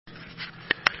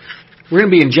We're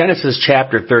going to be in Genesis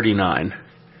chapter 39.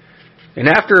 And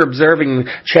after observing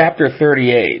chapter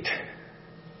 38,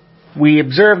 we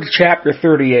observed chapter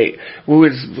 38, who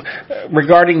was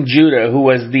regarding Judah, who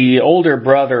was the older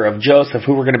brother of Joseph,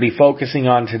 who we're going to be focusing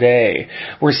on today.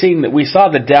 We're seeing that we saw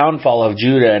the downfall of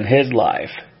Judah in his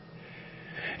life.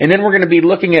 And then we're going to be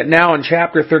looking at now in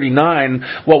chapter 39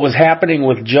 what was happening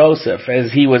with Joseph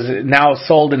as he was now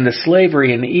sold into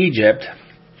slavery in Egypt.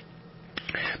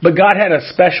 But God had a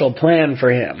special plan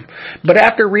for him. But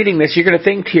after reading this, you're going to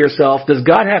think to yourself, does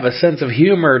God have a sense of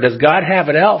humor? Does God have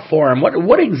it out for him?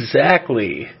 What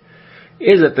exactly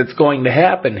is it that's going to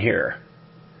happen here?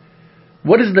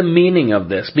 What is the meaning of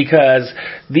this? Because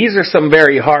these are some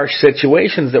very harsh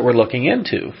situations that we're looking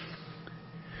into.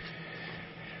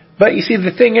 But you see,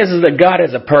 the thing is that God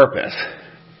has a purpose.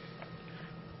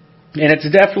 And it's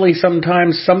definitely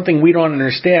sometimes something we don't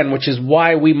understand, which is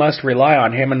why we must rely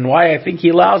on Him and why I think He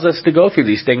allows us to go through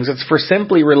these things. It's for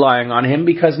simply relying on Him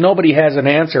because nobody has an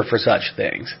answer for such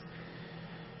things.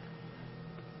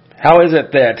 How is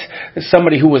it that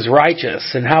somebody who was righteous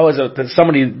and how is it that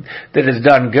somebody that has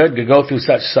done good could go through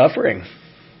such suffering?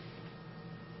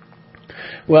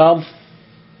 Well,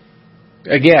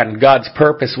 again, God's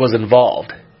purpose was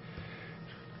involved.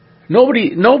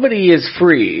 Nobody is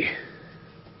free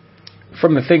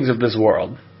from the things of this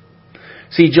world.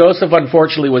 See, Joseph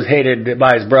unfortunately was hated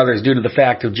by his brothers due to the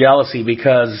fact of jealousy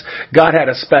because God had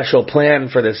a special plan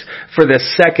for this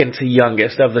second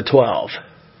youngest of the 12.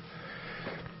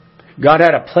 God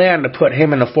had a plan to put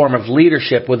him in a form of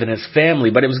leadership within his family,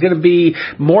 but it was going to be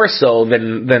more so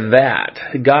than that.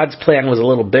 God's plan was a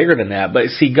little bigger than that, but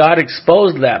see, God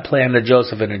exposed that plan to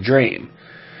Joseph in a dream.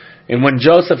 And when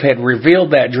Joseph had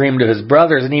revealed that dream to his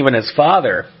brothers and even his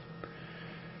father,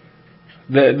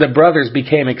 the brothers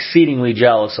became exceedingly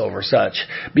jealous over such.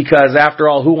 Because after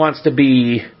all, who wants to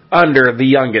be under the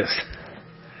youngest?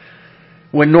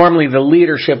 When normally the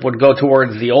leadership would go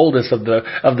towards the oldest of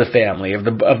the family, of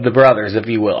the brothers, if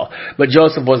you will. But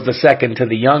Joseph was the second to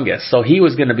the youngest, so he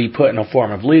was going to be put in a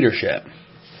form of leadership.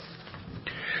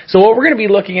 So what we're going to be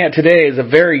looking at today is a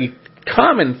very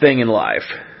common thing in life.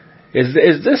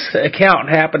 Is this account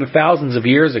happened thousands of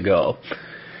years ago?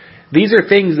 These are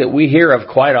things that we hear of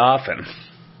quite often.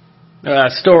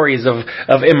 Stories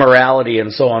of immorality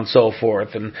and so on and so forth,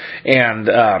 and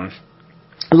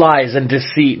lies and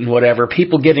deceit and whatever.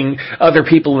 People getting other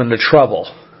people into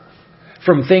trouble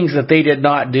from things that they did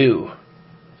not do.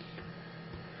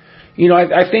 You know,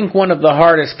 I think one of the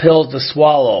hardest pills to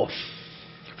swallow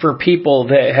for people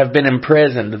that have been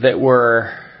imprisoned that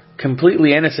were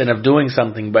completely innocent of doing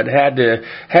something but had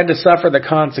to suffer the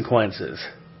consequences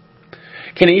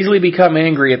can easily become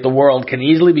angry at the world, can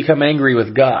easily become angry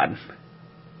with God.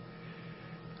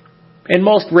 And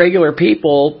most regular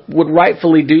people would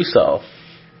rightfully do so.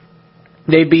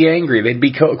 They'd be angry. They'd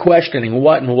be questioning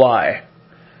what and why.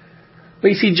 But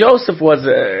you see, Joseph was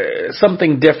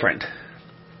something different.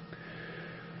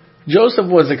 Joseph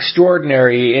was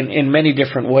extraordinary in many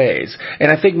different ways.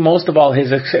 And I think most of all,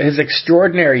 his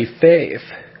extraordinary faith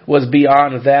was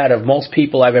beyond that of most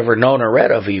people I've ever known or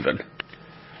read of even.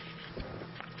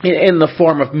 In the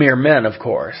form of mere men, of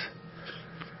course.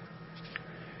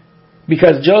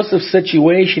 Because Joseph's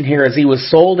situation here is he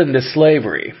was sold into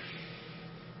slavery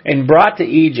and brought to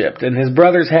Egypt, and his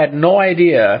brothers had no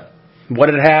idea what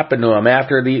had happened to him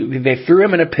after they threw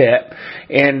him in a pit,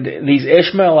 and these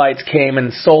Ishmaelites came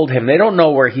and sold him. They don't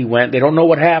know where he went. They don't know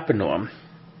what happened to him.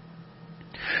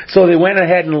 So they went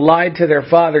ahead and lied to their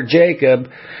father Jacob,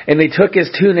 and they took his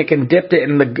tunic and dipped it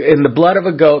in the blood of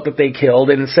a goat that they killed,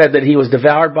 and said that he was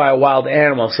devoured by a wild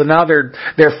animal. So now their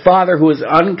father, who is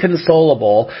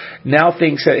unconsolable, now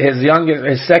thinks that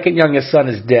his second youngest son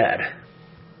is dead.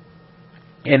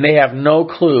 And they have no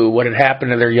clue what had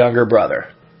happened to their younger brother.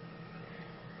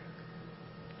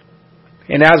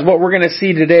 And as what we're going to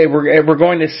see today, we're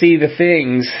going to see the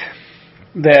things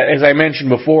that, as I mentioned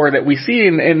before, that we see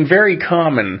in very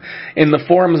common in the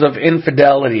forms of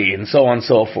infidelity and so on and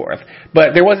so forth.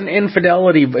 But there wasn't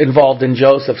infidelity involved in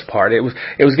Joseph's part. It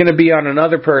was going to be on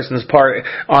another person's part,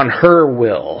 on her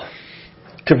will,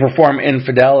 to perform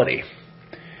infidelity.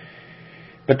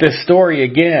 But this story,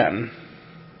 again,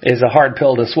 is a hard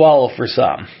pill to swallow for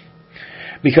some.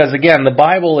 Because, again, the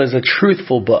Bible is a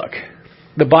truthful book.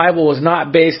 The Bible was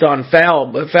not based on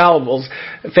fables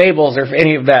or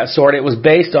any of that sort. It was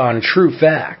based on true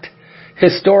fact,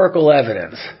 historical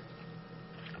evidence.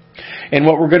 And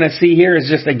what we're going to see here is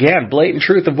just, again, blatant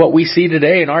truth of what we see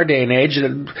today in our day and age.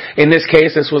 In this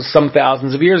case, this was some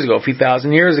thousands of years ago, a few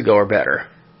thousand years ago or better.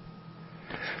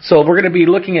 So we're going to be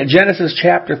looking at Genesis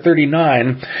chapter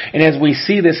 39, and as we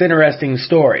see this interesting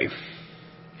story,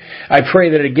 I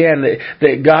pray that again,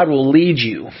 that God will lead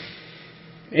you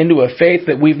into a faith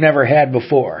that we've never had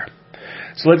before.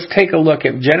 So let's take a look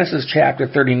at Genesis chapter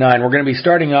 39. We're going to be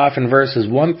starting off in verses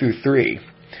 1 through 3.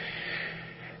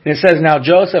 And it says, Now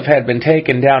Joseph had been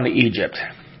taken down to Egypt,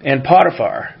 and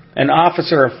Potiphar, an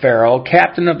officer of Pharaoh,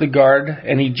 captain of the guard,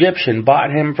 an Egyptian,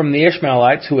 bought him from the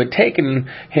Ishmaelites who had taken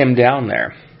him down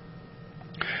there.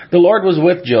 The Lord was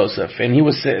with Joseph, and he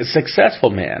was a successful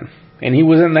man, and he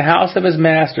was in the house of his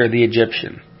master, the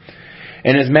Egyptian.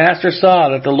 And his master saw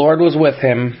that the Lord was with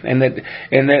him, and that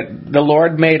the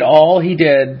Lord made all he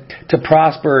did to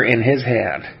prosper in his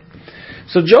hand.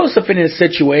 So Joseph, in his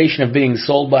situation of being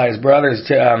sold by his brothers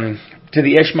to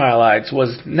the Ishmaelites,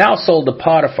 was now sold to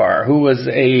Potiphar, who was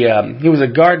a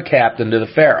guard captain to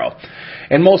the Pharaoh.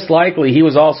 And most likely he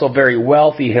was also very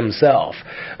wealthy himself.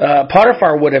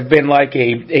 Potiphar would have been like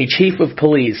a chief of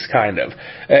police, kind of,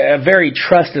 a very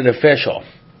trusted official.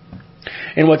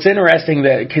 And what's interesting,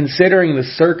 that considering the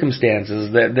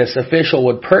circumstances, that this official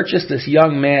would purchase this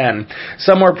young man,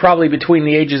 somewhere probably between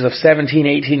the ages of 17,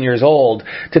 18 years old,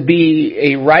 to be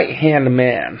a right-hand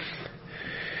man.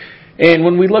 And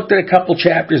when we looked at a couple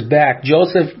chapters back,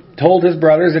 Joseph told his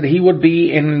brothers that he would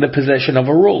be in the position of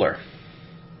a ruler.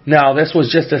 Now, this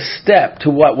was just a step to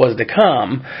what was to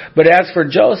come, but as for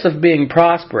Joseph being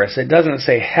prosperous, it doesn't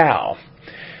say how.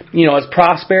 As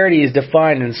prosperity is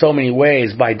defined in so many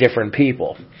ways by different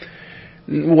people.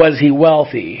 Was he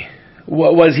wealthy?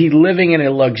 Was he living in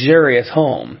a luxurious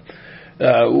home?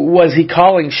 Was he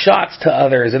calling shots to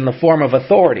others in the form of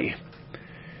authority?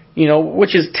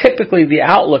 Which is typically the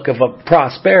outlook of a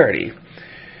prosperity.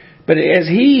 But as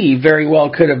he very well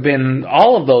could have been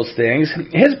all of those things,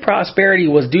 his prosperity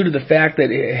was due to the fact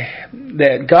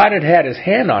that God had his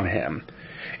hand on him,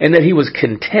 and that he was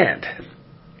content.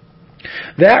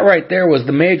 That right there was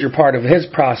the major part of his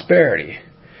prosperity.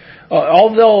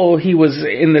 Although he was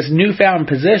in this newfound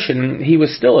position, he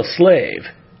was still a slave.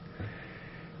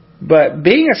 But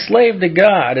being a slave to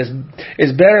God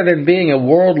is better than being a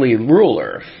worldly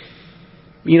ruler.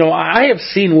 I have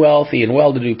seen wealthy and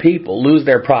well-to-do people lose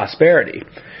their prosperity.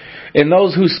 And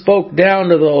those who spoke down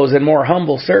to those in more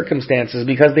humble circumstances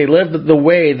because they lived the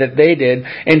way that they did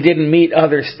and didn't meet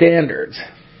other standards.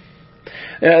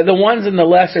 The ones in the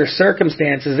lesser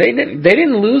circumstances, they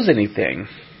didn't lose anything.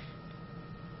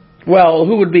 Well,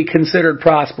 who would be considered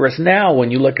prosperous now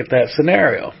when you look at that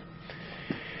scenario?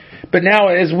 But now,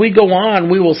 as we go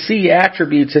on, we will see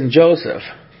attributes in Joseph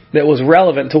that was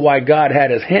relevant to why God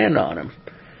had his hand on him.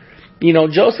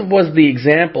 Joseph was the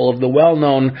example of the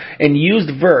well-known and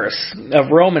used verse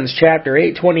of Romans chapter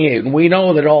 8:28, and we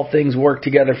know that all things work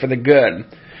together for the good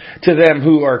to them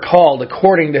who are called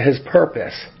according to his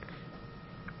purpose.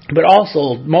 But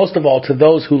also, most of all, to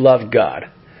those who love God.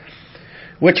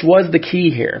 Which was the key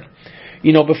here.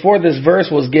 Before this verse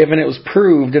was given, it was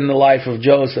proved in the life of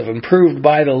Joseph, and proved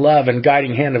by the love and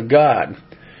guiding hand of God,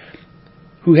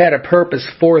 who had a purpose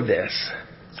for this.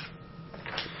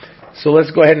 So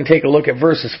let's go ahead and take a look at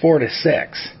verses 4 to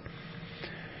 6.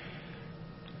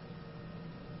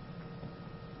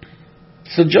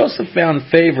 So Joseph found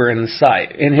favor in his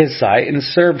sight, and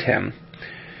served him.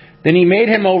 Then he made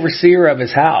him overseer of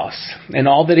his house, and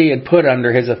all that he had put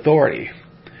under his authority.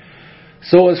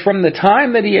 So it was from the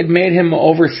time that he had made him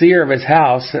overseer of his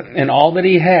house, and all that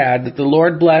he had, that the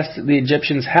Lord blessed the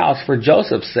Egyptian's house for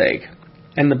Joseph's sake.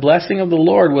 And the blessing of the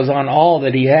Lord was on all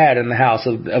that he had in the house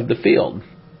of the field.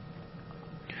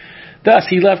 Thus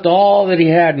he left all that he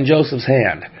had in Joseph's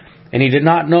hand, and he did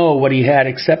not know what he had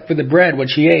except for the bread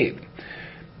which he ate.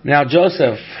 Now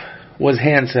Joseph was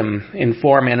handsome in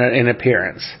form and in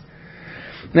appearance.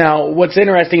 Now, what's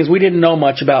interesting is we didn't know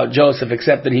much about Joseph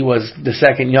except that he was the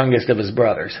second youngest of his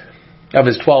brothers, of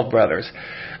his 12 brothers.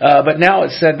 But now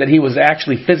it's said that he was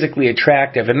actually physically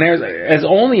attractive. And there's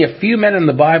only a few men in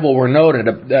the Bible were noted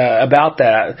about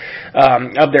that,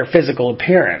 of their physical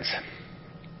appearance.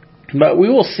 But we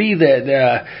will see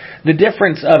that the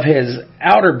difference of his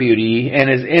outer beauty and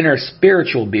his inner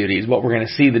spiritual beauty is what we're going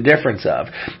to see the difference of.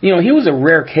 He was a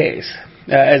rare case.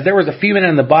 As there was a few men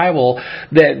in the Bible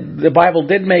that the Bible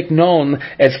did make known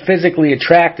as physically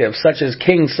attractive, such as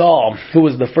King Saul, who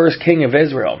was the first king of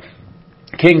Israel.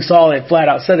 King Saul had flat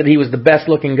out said that he was the best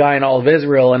looking guy in all of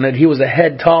Israel, and that he was a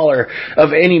head taller of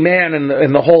any man in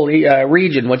the whole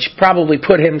region, which probably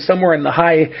put him somewhere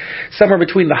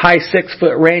between the high 6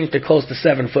 foot range to close to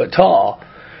 7 foot tall.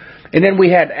 And then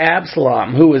we had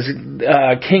Absalom, who was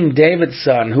King David's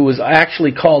son, who was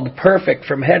actually called perfect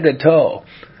from head to toe.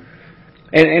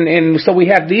 And so we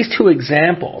have these two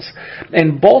examples,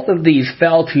 and both of these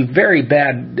fell to very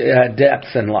bad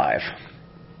depths in life.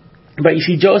 But you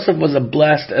see, Joseph was a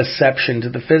blessed exception to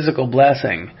the physical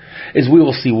blessing, as we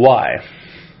will see why.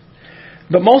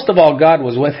 But most of all, God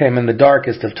was with him in the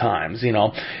darkest of times.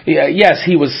 Yes,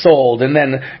 he was sold and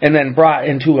then brought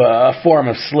into a form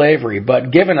of slavery,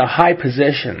 but given a high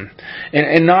position,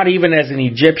 and not even as an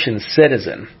Egyptian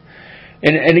citizen.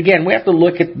 And again, we have to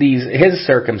look at his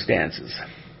circumstances.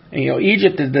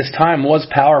 Egypt at this time was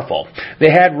powerful. They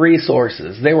had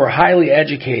resources. They were highly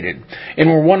educated, and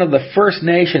were one of the first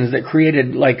nations that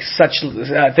created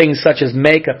things such as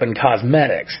makeup and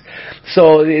cosmetics.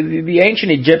 So the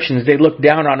ancient Egyptians, they looked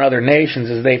down on other nations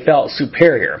as they felt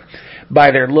superior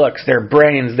by their looks, their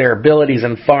brains, their abilities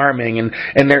in farming,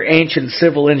 and their ancient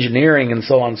civil engineering, and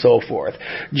so on and so forth.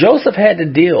 Joseph had to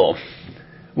deal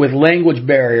with language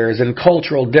barriers and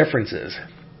cultural differences.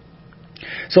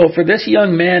 So for this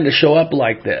young man to show up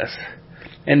like this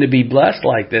and to be blessed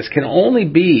like this can only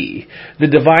be the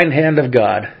divine hand of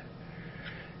God.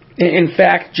 In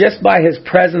fact, just by his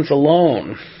presence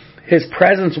alone, his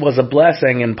presence was a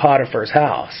blessing in Potiphar's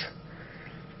house.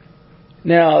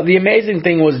 Now, the amazing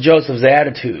thing was Joseph's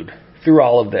attitude through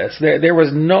all of this. There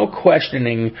was no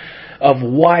questioning of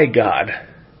why God.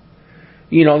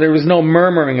 There was no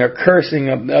murmuring or cursing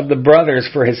of the brothers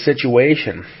for his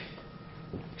situation.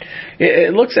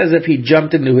 It looks as if he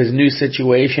jumped into his new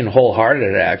situation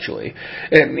wholehearted, actually.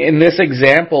 And this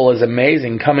example is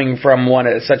amazing, coming from one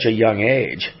at such a young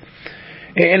age.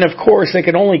 And of course, it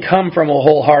can only come from a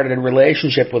wholehearted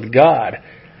relationship with God.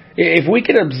 If we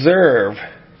could observe,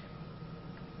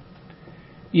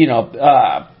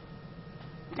 a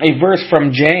verse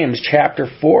from James chapter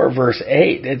 4, verse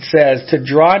 8, it says, "To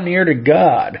draw near to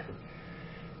God,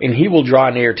 and he will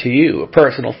draw near to you," a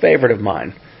personal favorite of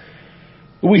mine.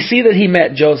 We see that he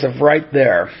met Joseph right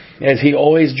there, as he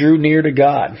always drew near to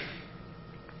God.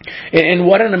 And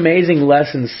what an amazing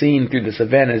lesson seen through this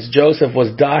event, as Joseph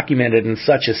was documented in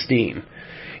such esteem.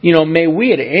 May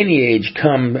we at any age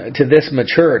come to this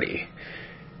maturity.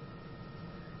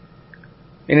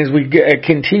 And as we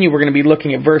continue, we're going to be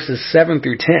looking at verses 7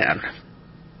 through 10.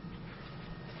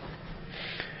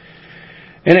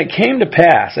 "And it came to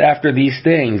pass after these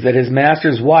things that his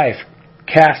master's wife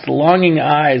cast longing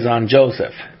eyes on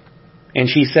Joseph. And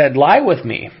she said, 'Lie with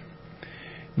me.'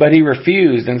 But he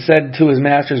refused and said to his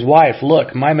master's wife,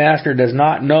 'Look, my master does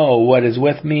not know what is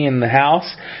with me in the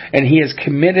house, and he has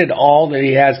committed all that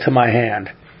he has to my hand.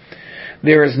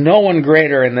 There is no one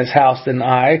greater in this house than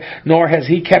I, nor has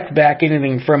he kept back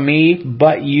anything from me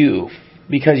but you,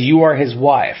 because you are his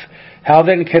wife. How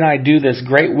then can I do this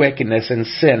great wickedness and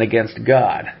sin against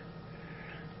God?'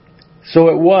 So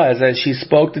it was, as she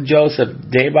spoke to Joseph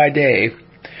day by day,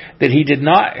 that he did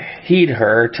not heed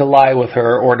her to lie with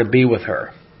her or to be with her."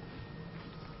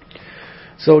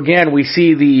 So again, we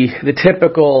see the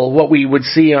typical, what we would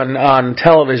see on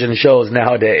television shows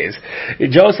nowadays.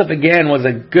 Joseph, again, was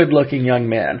a good-looking young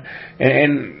man.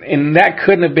 And that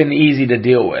couldn't have been easy to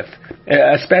deal with,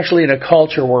 especially in a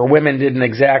culture where women didn't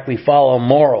exactly follow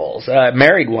morals,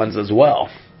 married ones as well.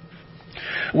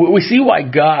 We see why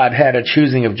God had a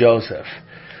choosing of Joseph,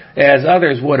 as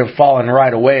others would have fallen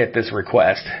right away at this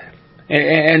request.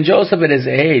 And Joseph at his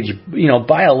age,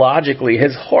 biologically,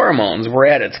 his hormones were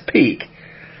at its peak.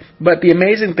 But the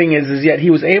amazing thing is yet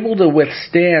he was able to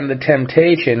withstand the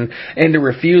temptation and to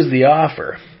refuse the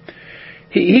offer.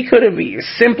 He could have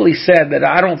simply said that,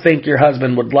 "I don't think your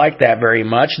husband would like that very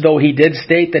much," though he did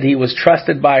state that he was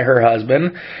trusted by her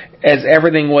husband, as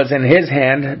everything was in his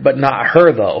hand, but not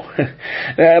her, though.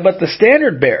 But the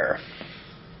standard bearer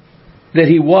that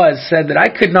he was said that, "I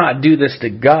could not do this to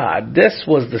God." This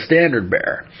was the standard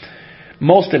bearer.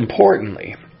 Most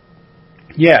importantly,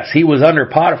 yes, he was under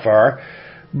Potiphar,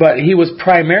 but he was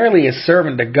primarily a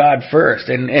servant to God first,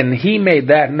 and he made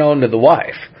that known to the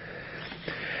wife.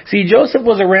 See, Joseph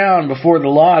was around before the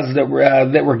laws that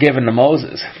were given to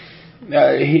Moses.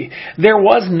 There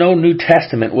was no New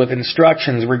Testament with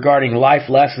instructions regarding life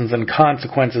lessons and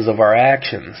consequences of our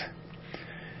actions.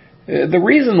 The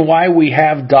reason why we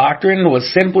have doctrine was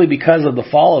simply because of the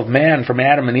fall of man from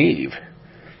Adam and Eve,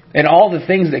 and all the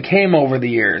things that came over the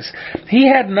years. He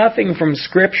had nothing from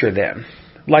Scripture then,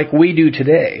 like we do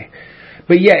today.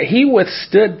 But yet he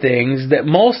withstood things that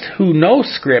most who know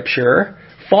Scripture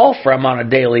fall from on a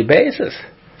daily basis.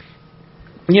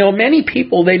 Many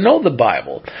people, they know the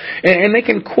Bible, and they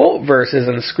can quote verses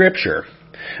in Scripture.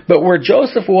 But where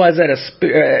Joseph was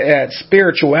at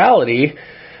spirituality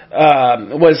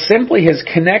was simply his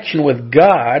connection with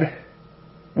God,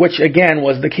 which again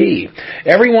was the key.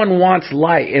 Everyone wants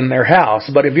light in their house,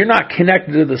 but if you're not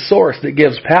connected to the source that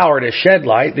gives power to shed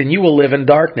light, then you will live in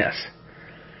darkness.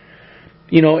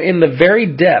 In the very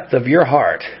depth of your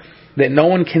heart, that no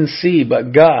one can see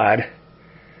but God,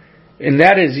 and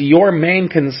that is your main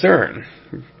concern,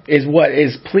 is what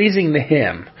is pleasing to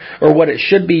Him, or what it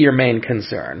should be your main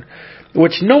concern,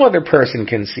 which no other person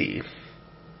can see.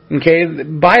 Okay,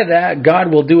 by that,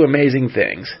 God will do amazing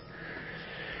things.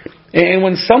 And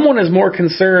when someone is more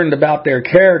concerned about their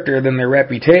character than their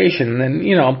reputation,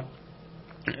 then,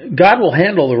 God will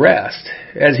handle the rest,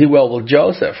 as He will with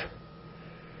Joseph.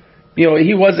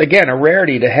 He was, again, a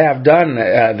rarity to have done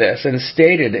this, and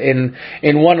stated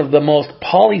in one of the most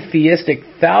polytheistic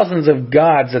thousands of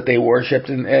gods that they worshipped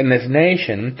in this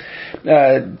nation,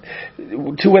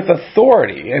 with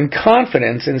authority and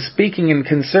confidence in speaking in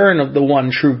concern of the one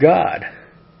true God,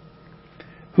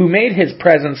 who made His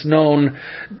presence known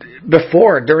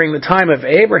before. During the time of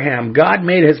Abraham, God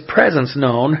made His presence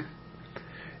known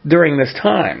during this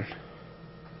time,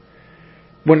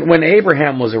 when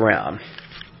Abraham was around.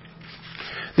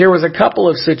 There was a couple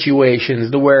of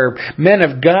situations where men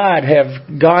of God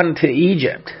have gone to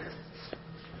Egypt.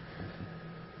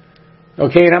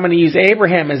 Okay, and I'm going to use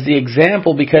Abraham as the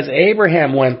example because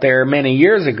Abraham went there many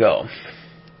years ago.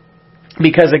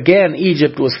 Because again,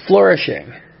 Egypt was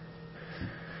flourishing.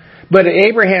 But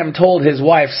Abraham told his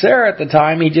wife Sarah at the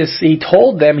time, he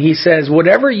told them, he says,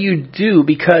 whatever you do,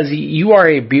 because you are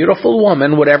a beautiful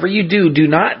woman, whatever you do, do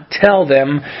not tell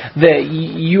them that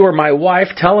you are my wife.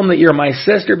 Tell them that you're my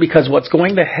sister, because what's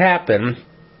going to happen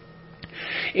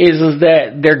is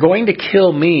that they're going to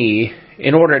kill me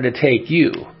in order to take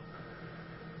you.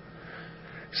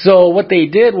 So what they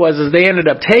did was they ended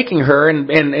up taking her, and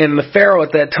the Pharaoh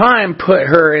at that time put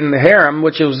her in the harem,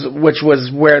 which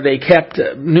was where they kept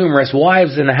numerous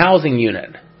wives in a housing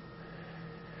unit.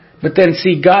 But then,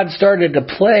 God started to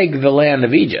plague the land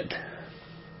of Egypt.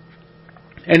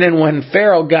 And then when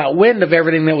Pharaoh got wind of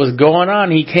everything that was going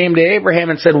on, he came to Abraham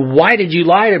and said, why did you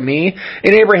lie to me?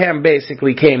 And Abraham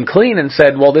basically came clean and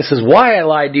said, well, this is why I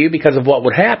lied to you, because of what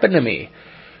would happen to me.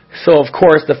 So, of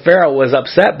course, the Pharaoh was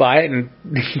upset by it, and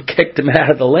he kicked him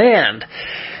out of the land.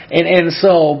 And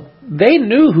so they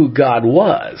knew who God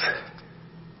was.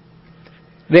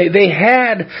 They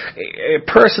had a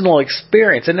personal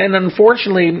experience. And then,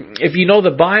 unfortunately, if you know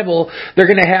the Bible, they're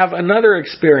going to have another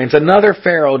experience. Another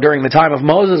Pharaoh during the time of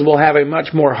Moses will have a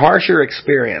much more harsher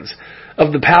experience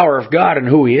of the power of God and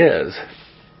who He is.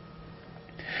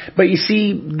 But you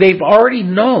see, they've already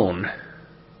known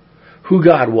who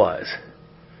God was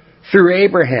through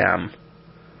Abraham.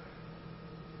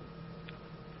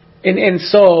 And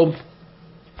so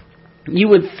you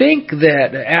would think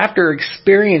that after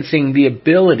experiencing the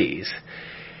abilities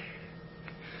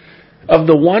of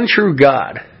the one true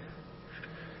God,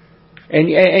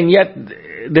 and yet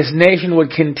this nation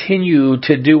would continue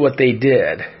to do what they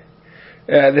did.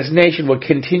 This nation would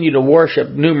continue to worship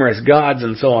numerous gods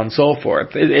and so on and so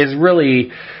forth. It is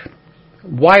really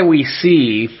why we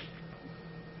see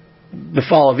the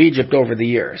fall of Egypt over the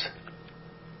years.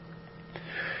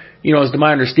 It's to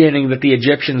my understanding that the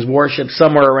Egyptians worshipped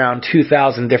somewhere around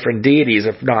 2,000 different deities,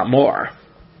 if not more.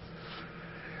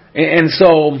 And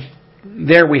so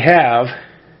there we have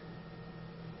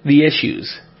the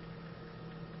issues.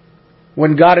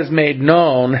 When God is made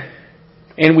known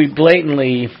and we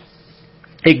blatantly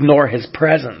ignore His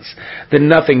presence, then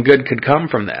nothing good could come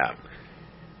from that.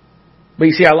 But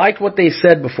you see, I liked what they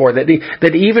said before, that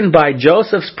even by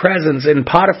Joseph's presence in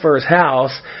Potiphar's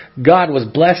house, God was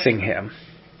blessing him.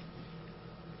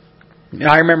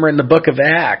 I remember in the book of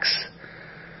Acts,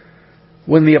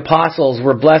 when the apostles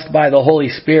were blessed by the Holy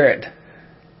Spirit,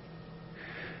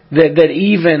 that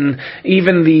even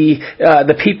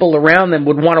the people around them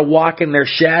would want to walk in their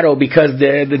shadow, because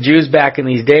the Jews back in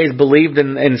these days believed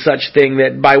in such thing,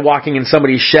 that by walking in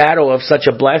somebody's shadow of such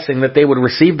a blessing that they would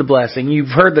receive the blessing.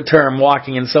 You've heard the term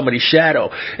walking in somebody's shadow.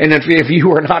 And if you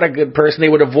were not a good person, they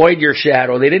would avoid your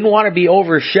shadow. They didn't want to be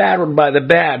overshadowed by the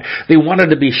bad. They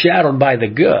wanted to be shadowed by the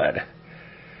good.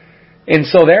 And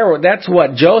so that's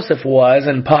what Joseph was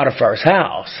in Potiphar's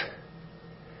house.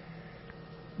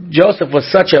 Joseph was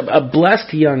such a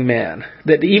blessed young man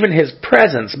that even his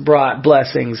presence brought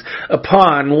blessings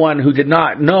upon one who did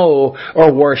not know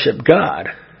or worship God.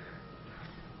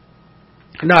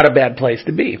 Not a bad place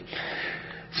to be.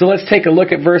 So let's take a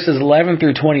look at verses 11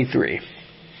 through 23.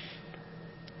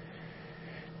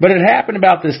 But it happened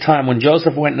about this time when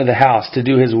Joseph went into the house to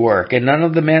do his work, and none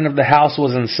of the men of the house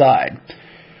was inside,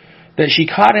 that she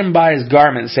caught him by his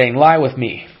garment, saying, lie with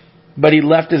me. But he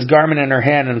left his garment in her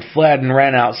hand and fled and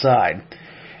ran outside.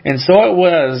 And so it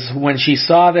was, when she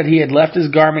saw that he had left his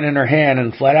garment in her hand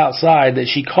and fled outside, that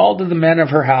she called to the men of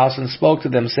her house and spoke to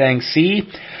them, saying, see,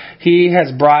 he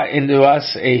has brought into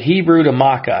us a Hebrew to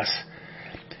mock us.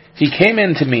 He came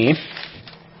in to me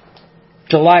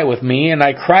to lie with me, and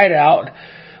I cried out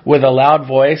with a loud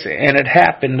voice, and it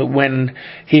happened when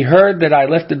he heard that I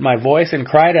lifted my voice and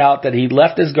cried out that he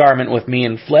left his garment with me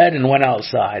and fled and went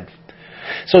outside.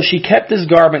 So she kept his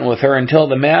garment with her until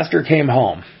the master came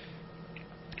home.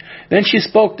 Then she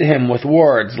spoke to him with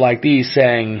words like these,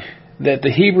 saying, that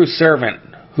the Hebrew servant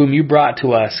whom you brought to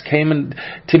us came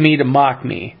to me to mock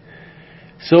me.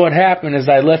 So it happened as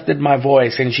I lifted my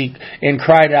voice and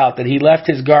cried out that he left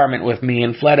his garment with me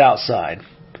and fled outside.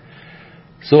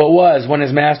 So it was when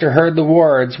his master heard the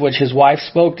words which his wife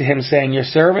spoke to him, saying, your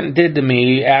servant did to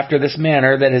me after this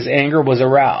manner, that his anger was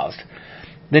aroused.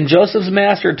 Then Joseph's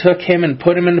master took him and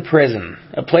put him into prison,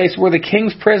 a place where the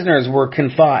king's prisoners were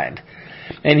confined.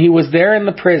 And he was there in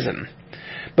the prison.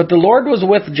 But the Lord was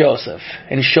with Joseph,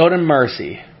 and showed him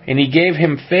mercy, and he gave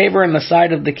him favor in the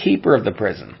sight of the keeper of the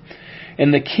prison.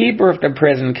 And the keeper of the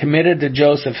prison committed to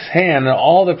Joseph's hand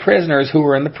all the prisoners who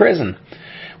were in the prison.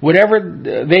 Whatever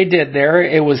they did there,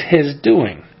 it was his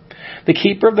doing. The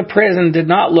keeper of the prison did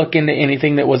not look into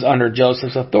anything that was under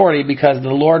Joseph's authority, because the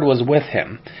Lord was with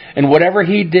him. And whatever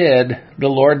he did, the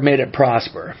Lord made it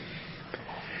prosper.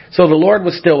 So the Lord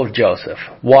was still with Joseph.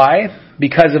 Why?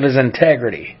 Because of his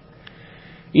integrity.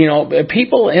 You know,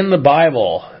 people in the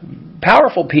Bible,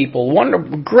 powerful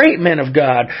people, great men of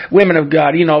God, women of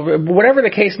God, you know, whatever the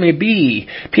case may be,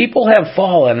 people have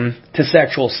fallen to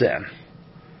sexual sin.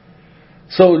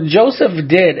 So Joseph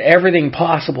did everything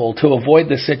possible to avoid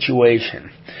the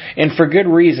situation, and for good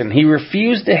reason. He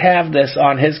refused to have this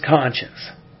on his conscience.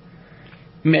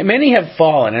 Many have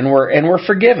fallen and were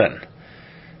forgiven,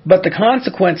 but the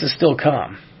consequences still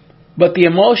come. But the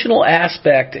emotional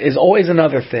aspect is always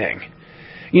another thing.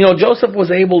 You know, Joseph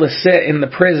was able to sit in the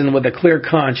prison with a clear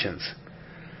conscience.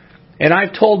 And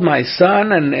I've told my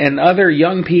son and other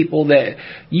young people that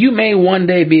you may one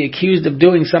day be accused of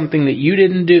doing something that you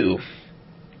didn't do.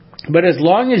 But as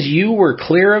long as you were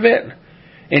clear of it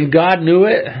and God knew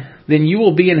it, then you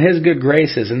will be in His good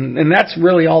graces. And that's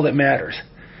really all that matters.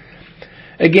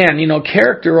 Again, you know,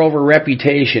 character over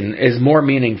reputation is more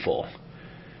meaningful.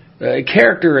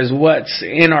 Character is what's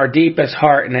in our deepest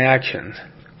heart and actions.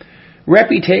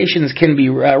 Reputations can be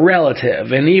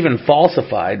relative and even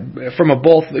falsified from a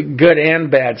both good and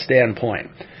bad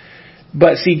standpoint.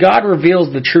 But see, God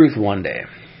reveals the truth one day.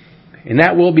 And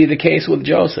that will be the case with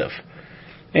Joseph.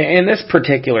 In this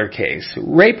particular case,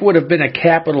 rape would have been a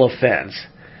capital offense.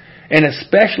 And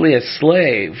especially a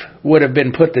slave would have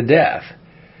been put to death.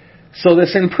 So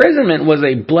this imprisonment was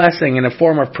a blessing and a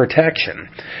form of protection.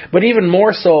 But even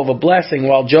more so of a blessing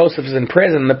while Joseph is in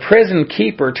prison, the prison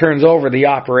keeper turns over the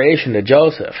operation to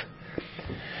Joseph.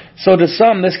 So to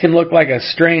some, this can look like a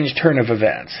strange turn of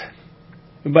events.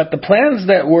 But the plans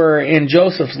that were in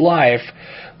Joseph's life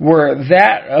were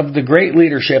that of the great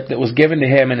leadership that was given to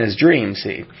him in his dream,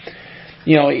 see.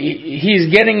 You know, he's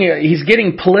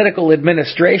getting political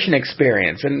administration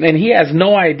experience, and he has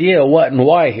no idea what and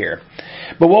why here.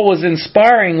 But what was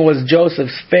inspiring was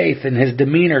Joseph's faith and his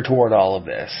demeanor toward all of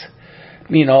this.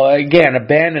 You know, again,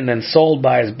 abandoned and sold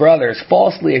by his brothers,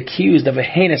 falsely accused of a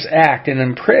heinous act and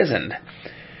imprisoned.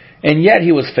 And yet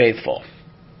he was faithful.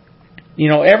 You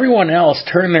know, everyone else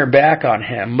turned their back on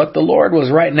him, but the Lord was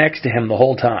right next to him the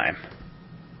whole time.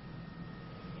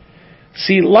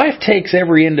 See, life takes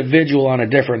every individual on a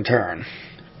different turn.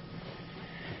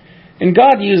 And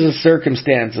God uses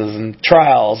circumstances and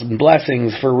trials and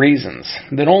blessings for reasons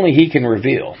that only He can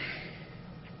reveal.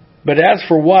 But as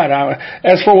for what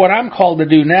I'm called to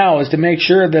do now is to make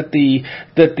sure that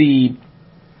the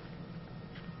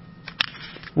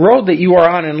road that you are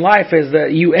on in life is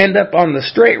that you end up on the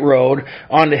straight road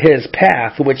onto His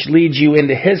path, which leads you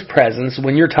into His presence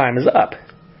when your time is up.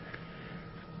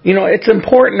 You know, it's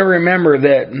important to remember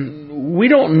that we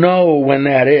don't know when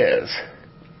that is.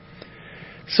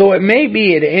 So it may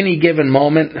be at any given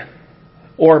moment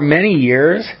or many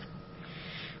years,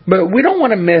 but we don't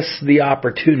want to miss the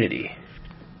opportunity.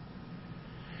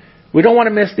 We don't want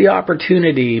to miss the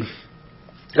opportunity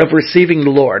of receiving the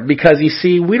Lord, because you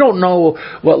see, we don't know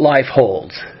what life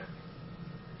holds.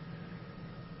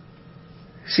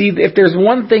 See, if there's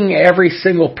one thing every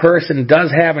single person does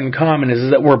have in common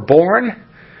is that we're born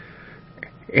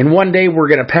and one day we're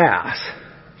going to pass.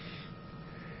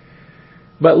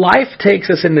 But life takes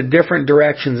us into different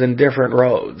directions and different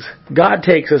roads. God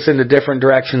takes us into different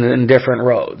directions and different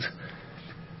roads.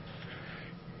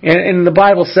 And the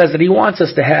Bible says that He wants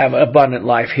us to have abundant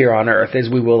life here on earth as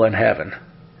we will in heaven.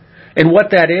 And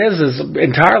what that is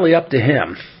entirely up to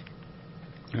Him.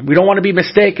 We don't want to be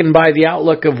mistaken by the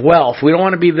outlook of wealth. We don't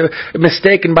want to be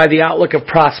mistaken by the outlook of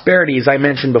prosperity, as I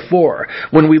mentioned before,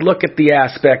 when we look at the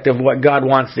aspect of what God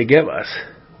wants to give us.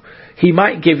 He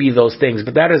might give you those things,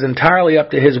 but that is entirely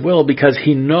up to His will, because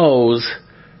He knows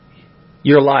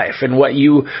your life and what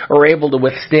you are able to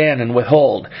withstand and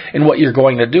withhold and what you're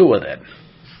going to do with it.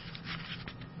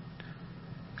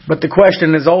 But the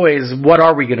question is always, what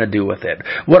are we going to do with it?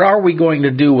 What are we going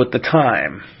to do with the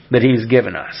time that He's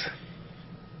given us?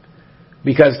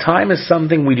 Because time is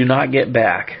something we do not get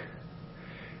back.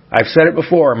 I've said it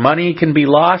before, money can be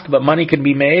lost, but money can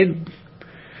be made.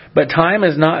 But time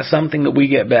is not something that we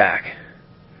get back.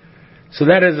 So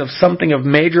that is of something of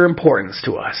major importance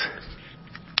to us.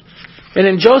 And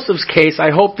in Joseph's case,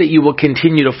 I hope that you will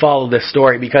continue to follow this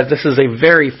story, because this is a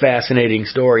very fascinating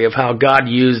story of how God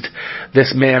used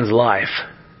this man's life.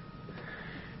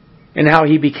 And how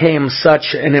he became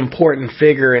such an important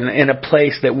figure in a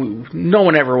place that no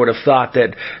one ever would have thought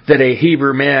that a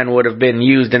Hebrew man would have been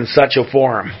used in such a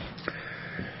form.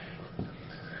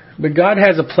 But God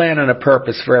has a plan and a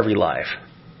purpose for every life.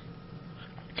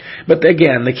 But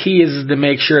again, the key is to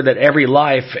make sure that every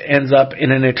life ends up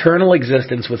in an eternal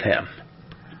existence with Him.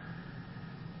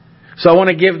 So I want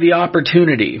to give the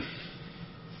opportunity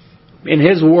in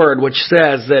His Word, which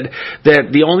says that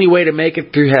the only way to make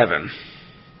it through heaven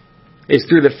is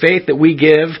through the faith that we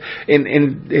give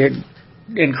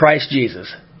in Christ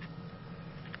Jesus.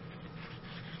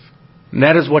 And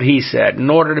that is what He said. In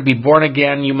order to be born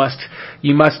again, you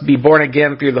must be born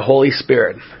again through the Holy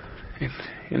Spirit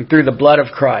and through the blood of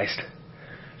Christ,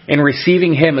 and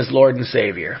receiving Him as Lord and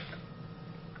Savior.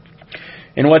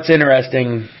 And what's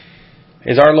interesting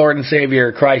is our Lord and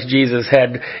Savior, Christ Jesus,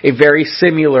 had a very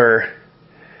similar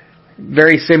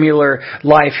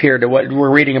life here to what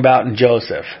we're reading about in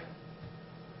Joseph.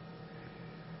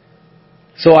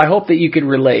 So I hope that you can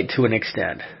relate to an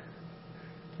extent.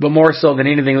 But more so than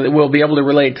anything, that we'll be able to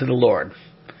relate to the Lord.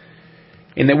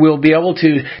 And that we'll be able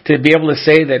to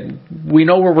say that we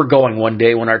know where we're going one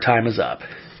day when our time is up.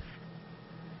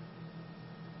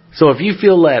 So if you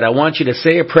feel led, I want you to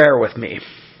say a prayer with me.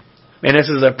 And this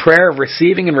is a prayer of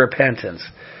receiving and repentance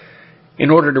in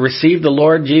order to receive the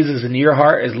Lord Jesus into your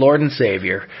heart as Lord and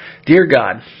Savior. Dear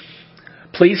God,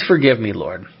 please forgive me,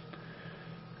 Lord.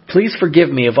 Please forgive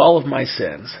me of all of my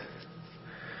sins.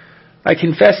 I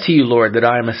confess to you, Lord, that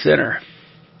I am a sinner.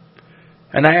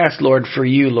 And I ask, Lord, for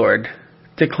you, Lord,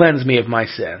 to cleanse me of my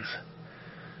sins.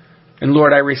 And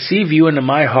Lord, I receive you into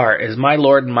my heart as my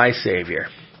Lord and my Savior.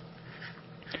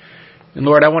 And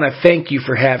Lord, I want to thank you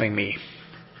for having me.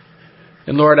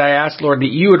 And Lord, I ask, Lord,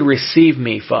 that you would receive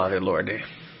me, Father, Lord,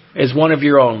 as one of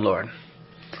your own, Lord.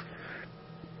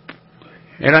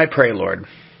 And I pray, Lord,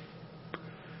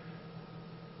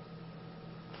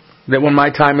 that when my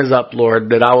time is up, Lord,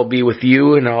 that I will be with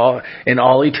you in all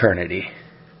eternity.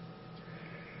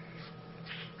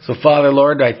 So, Father,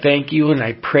 Lord, I thank you and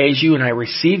I praise you and I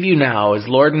receive you now as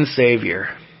Lord and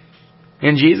Savior.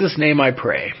 In Jesus' name I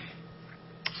pray.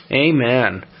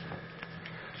 Amen.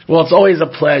 Well, it's always a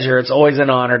pleasure, it's always an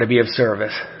honor to be of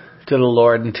service to the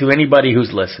Lord and to anybody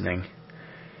who's listening.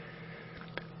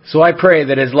 So I pray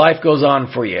that as life goes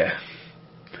on for you,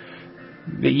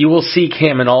 that you will seek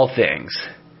Him in all things.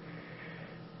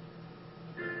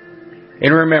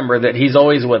 And remember that He's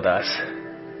always with us.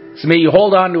 So may you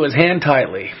hold on to His hand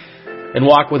tightly and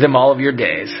walk with Him all of your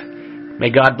days.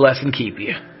 May God bless and keep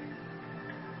you.